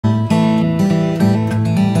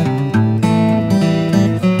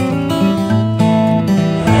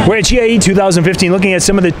We're at GIE 2015 looking at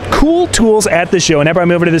some of the cool tools at the show, and I brought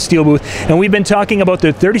me over to the STIHL booth, and we've been talking about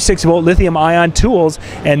their 36-volt lithium-ion tools,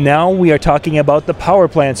 and now we are talking about the power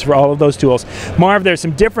plants for all of those tools. Marv, there's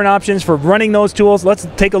some different options for running those tools. Let's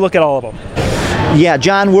take a look at all of them. Yeah,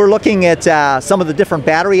 John, we're looking at some of the different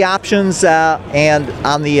battery options, and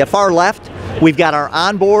on the far left, we've got our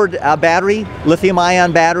onboard battery,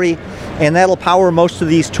 lithium-ion battery, and that'll power most of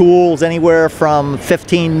these tools anywhere from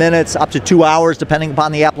 15 minutes up to 2 hours, depending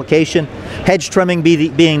upon the application. Hedge trimming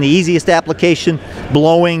being the easiest application,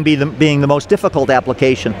 blowing being the most difficult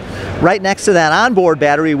application. Right next to that onboard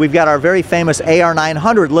battery, we've got our very famous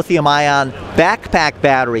AR900 lithium-ion backpack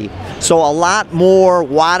battery. So a lot more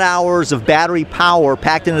watt hours of battery power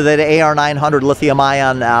packed into that AR900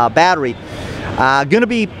 lithium-ion battery. Going to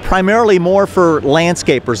be primarily more for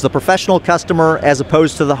landscapers, the professional customer as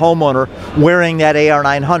opposed to the homeowner wearing that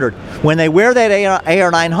AR900. When they wear that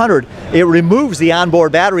AR900, it removes the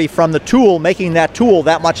onboard battery from the tool, making that tool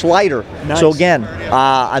that much lighter. Nice. So again,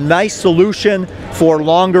 a nice solution for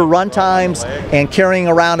longer run times, and carrying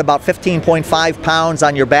around about 15.5 pounds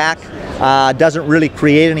on your back doesn't really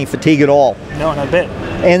create any fatigue at all. No, not a bit.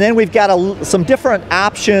 And then we've got some different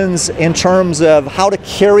options in terms of how to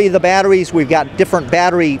carry the batteries. We've got different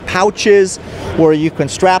battery pouches where you can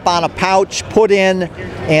strap on a pouch, put in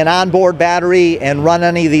an onboard battery, and run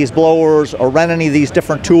any of these blowers or run any of these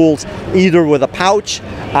different tools either with a pouch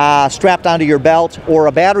strapped onto your belt, or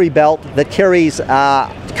a battery belt that carries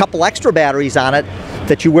a couple extra batteries on it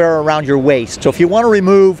that you wear around your waist. So if you want to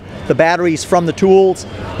remove the batteries from the tools,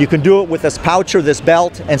 you can do it with this pouch or this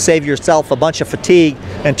belt and save yourself a bunch of fatigue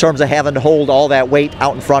in terms of having to hold all that weight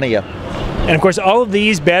out in front of you. And of course, all of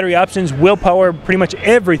these battery options will power pretty much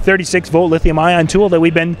every 36-volt lithium-ion tool that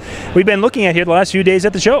we've been looking at here the last few days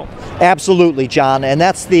at the show. Absolutely, John, and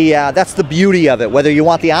that's the beauty of it. Whether you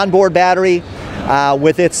want the onboard battery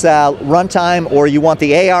with its runtime, or you want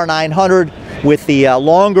the AR900 with the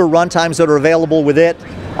longer run times that are available with it,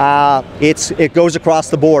 it goes across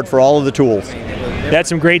the board for all of the tools. That's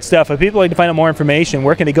some great stuff. If people like to find out more information,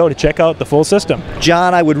 where can they go to check out the full system?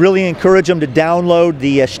 John, I would really encourage them to download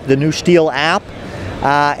the new STIHL app,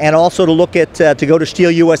 and also to look at to go to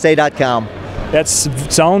stihlusa.com. That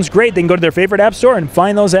sounds great. They can go to their favorite app store and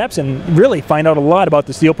find those apps and really find out a lot about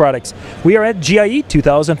the STIHL products. We are at GIE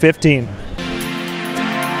 2015.